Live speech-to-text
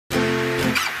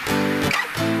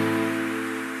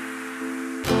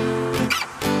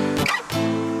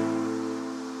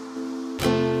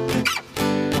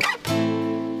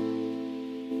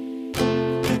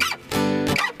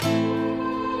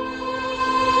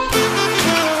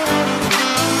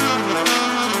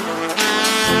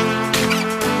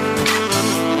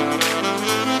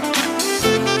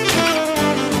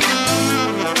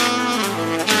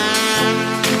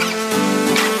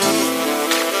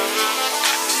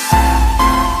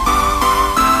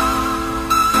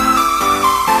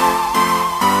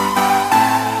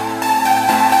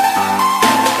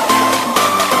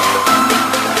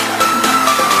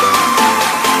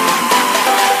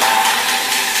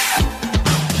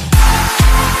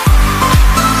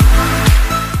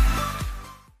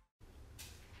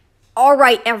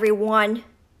Alright, everyone.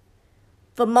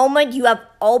 The moment you have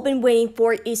all been waiting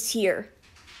for is here.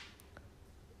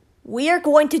 We are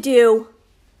going to do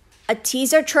a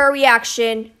teaser trailer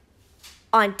reaction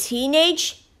on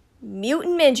Teenage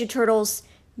Mutant Ninja Turtles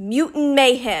Mutant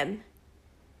Mayhem.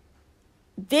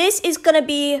 This is going to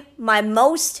be my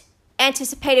most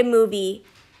anticipated movie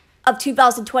of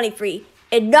 2023.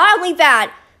 And not only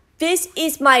that, this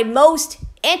is my most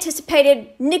anticipated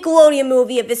Nickelodeon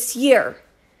movie of this year.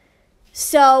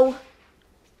 So,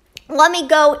 let me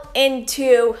go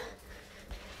into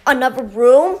another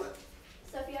room.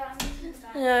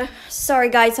 Sorry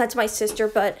guys, that's my sister,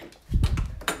 but...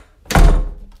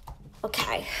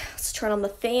 Okay, let's turn on the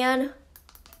fan.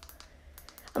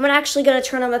 I'm actually going to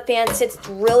turn on the fan since it's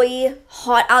really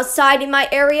hot outside in my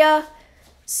area.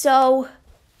 So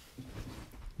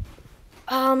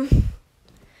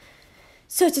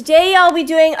today I'll be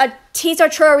doing a teaser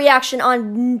trailer reaction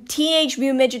on Teenage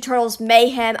Mutant Ninja Turtles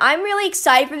Mayhem. I'm really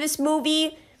excited for this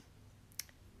movie.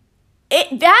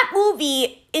 That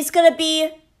movie is going to be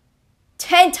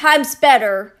 10 times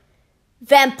better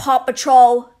than Paw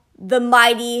Patrol the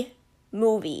Mighty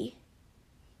movie.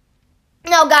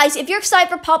 Now, guys, if you're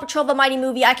excited for Paw Patrol the Mighty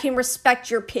movie, I can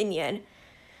respect your opinion.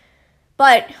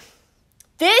 But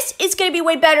this is going to be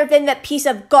way better than that piece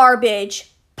of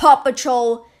garbage, Paw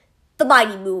Patrol the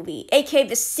Mighty movie, aka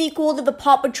the sequel to the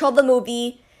Paw Patrol the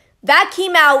movie that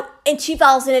came out in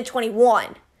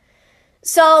 2021.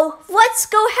 So, let's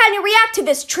go ahead and react to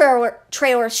this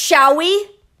trailer, shall we?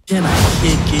 Can I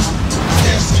kick it?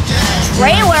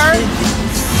 Trailer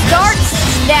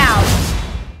starts now.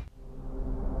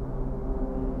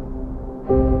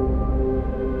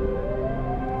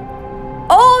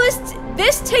 Oh,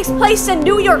 this takes place in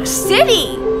New York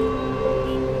City.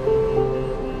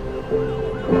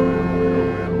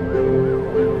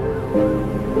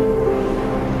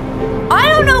 I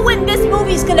don't know when this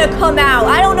movie's gonna come out.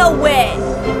 I don't know when.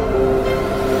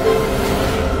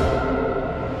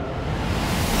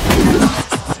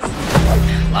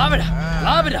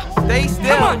 Lob it up. Stay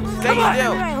still. Come on.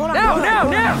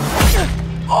 Now.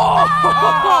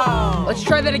 Oh. Let's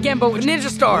try that again, but with ninja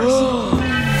stars.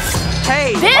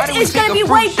 Hey, This is gonna be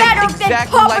way better than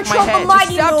Paw Patrol the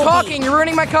Mighty Stop movie. talking. You're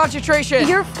ruining my concentration.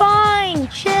 You're fine.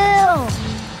 Chill.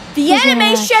 The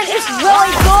animation is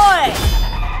really good.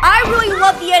 I really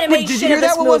love the animation Wait, did you hear of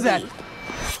this that? What was that? movie.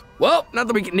 Well,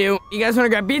 nothing we can do. You guys want to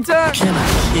grab pizza? Can I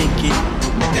kick it?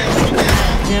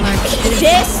 Can I kick it?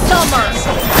 This summer.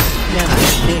 Can I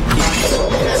kick it?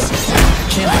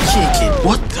 Can I kick it?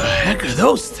 What the heck are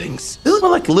those things? They look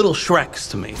like little Shreks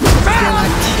to me. Can I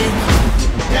kick it?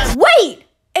 Wait,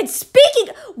 and speaking,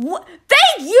 they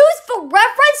used the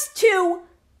reference to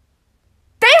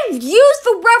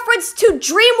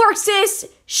DreamWorks'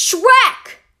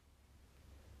 Shrek.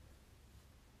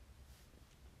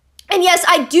 And yes,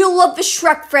 I do love the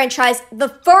Shrek franchise. The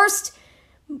first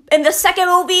and the second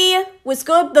movie was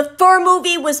good. The third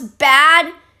movie was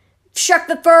bad. Shrek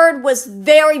the Third was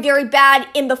very, very bad.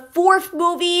 In the fourth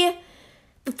movie,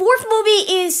 it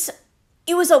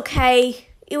was okay.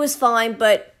 It was fine,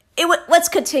 but let's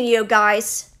continue,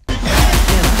 guys.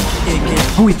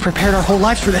 Oh, we've prepared our whole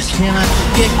lives for this. Can I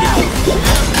kick it?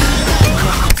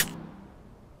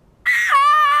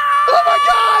 Oh my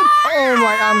God! Oh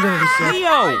my, I'm gonna be sick.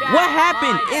 Leo, what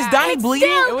happened? Is Donnie bleeding?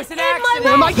 It was an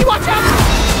accident. Mikey, watch out!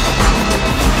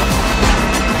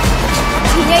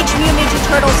 Teenage Mutant Ninja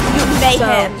Turtles Mutant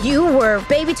Mayhem. So, you were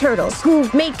baby turtles who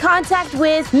made contact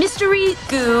with mystery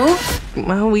goo.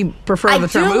 Well, we prefer I the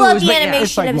do term love ooze, the but yeah, animation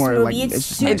it's like of this more movie. like It's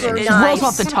super it nice. rolls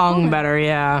off the tongue better,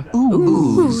 yeah.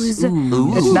 Ooze.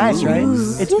 It's nice, right?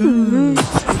 It's ooze.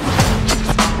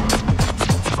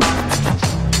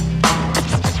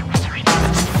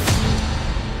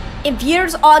 In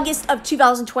theaters August of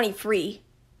 2023.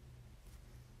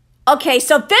 Okay,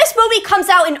 so this movie comes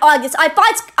out in August. I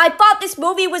thought this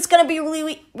movie was gonna be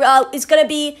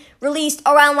released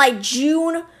around like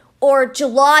June or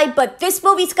July, but this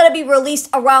movie's gonna be released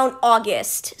around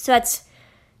August. So that's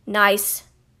nice.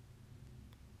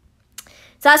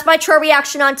 So that's my trailer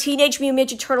reaction on Teenage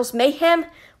Mutant Ninja Turtles Mayhem.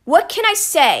 What can I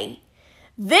say?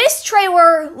 This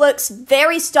trailer looks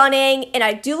very stunning, and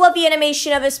I do love the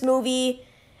animation of this movie,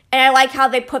 and I like how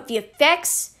they put the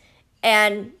effects.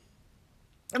 And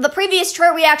the previous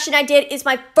trailer reaction I did is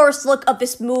my first look of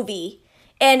this movie,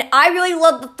 and I really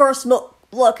love the first look.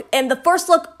 And the first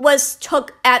look was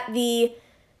took at the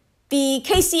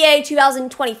KCA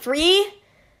 2023,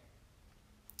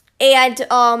 and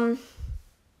I'm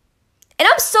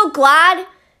so glad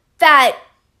that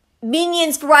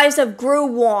Minions: The Rise of Gru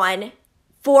won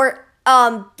for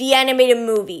the animated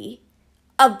movie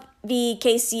of the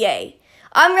KCA.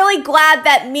 I'm really glad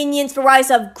that Minions: The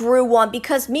Rise of Gru won,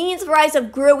 because Minions: The Rise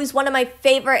of Gru is one of my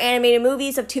favorite animated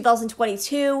movies of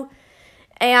 2022,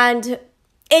 and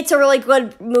it's a really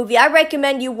good movie. I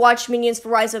recommend you watch Minions: The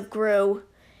Rise of Gru.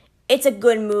 It's a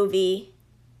good movie.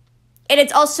 And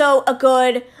it's also a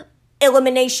good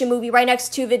elimination movie right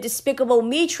next to the Despicable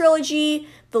Me trilogy,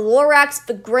 the Lorax,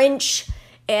 the Grinch,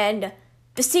 and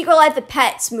the Secret Life of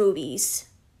Pets movies.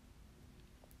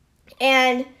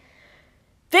 And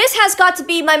this has got to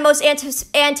be my most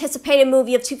anticipated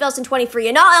movie of 2023.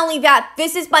 And not only that,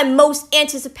 this is my most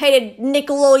anticipated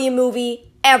Nickelodeon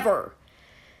movie ever.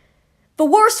 The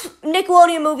worst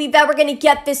Nickelodeon movie that we're going to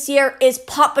get this year is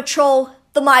Paw Patrol: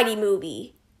 The Mighty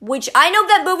Movie, which I know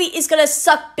that movie is going to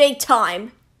suck big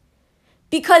time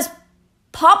because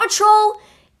Paw Patrol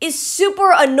is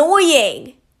super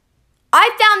annoying. I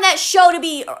found that show to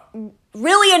be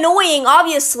really annoying,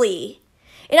 obviously.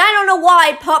 And I don't know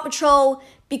why Paw Patrol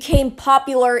became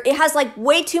popular. It has like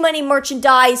way too many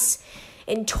merchandise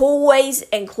and toys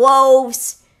and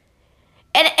clothes.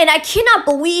 And I cannot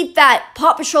believe that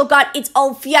Paw Patrol got its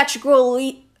own theatrical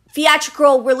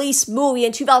release movie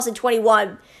in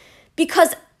 2021,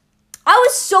 because I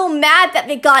was so mad that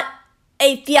they got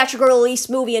a theatrical release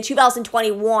movie in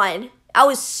 2021. I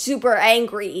was super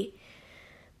angry.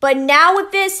 But now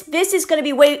with this is going to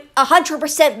be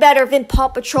 100% better than Paw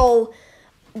Patrol: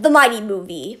 The Mighty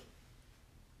Movie.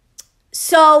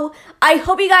 So, I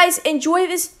hope you guys enjoy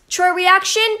this trailer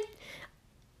reaction.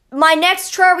 My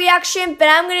next trailer reaction that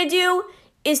I'm going to do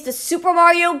is the Super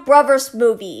Mario Brothers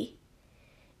movie.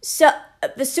 So,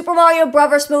 the Super Mario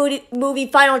Brothers movie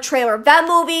final trailer. That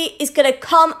movie is going to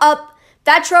come up,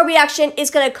 that trailer reaction is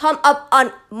going to come up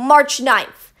on March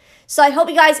 9th. So, I hope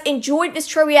you guys enjoyed this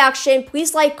trailer reaction.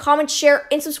 Please like, comment, share,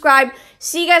 and subscribe.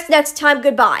 See you guys next time.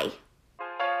 Goodbye.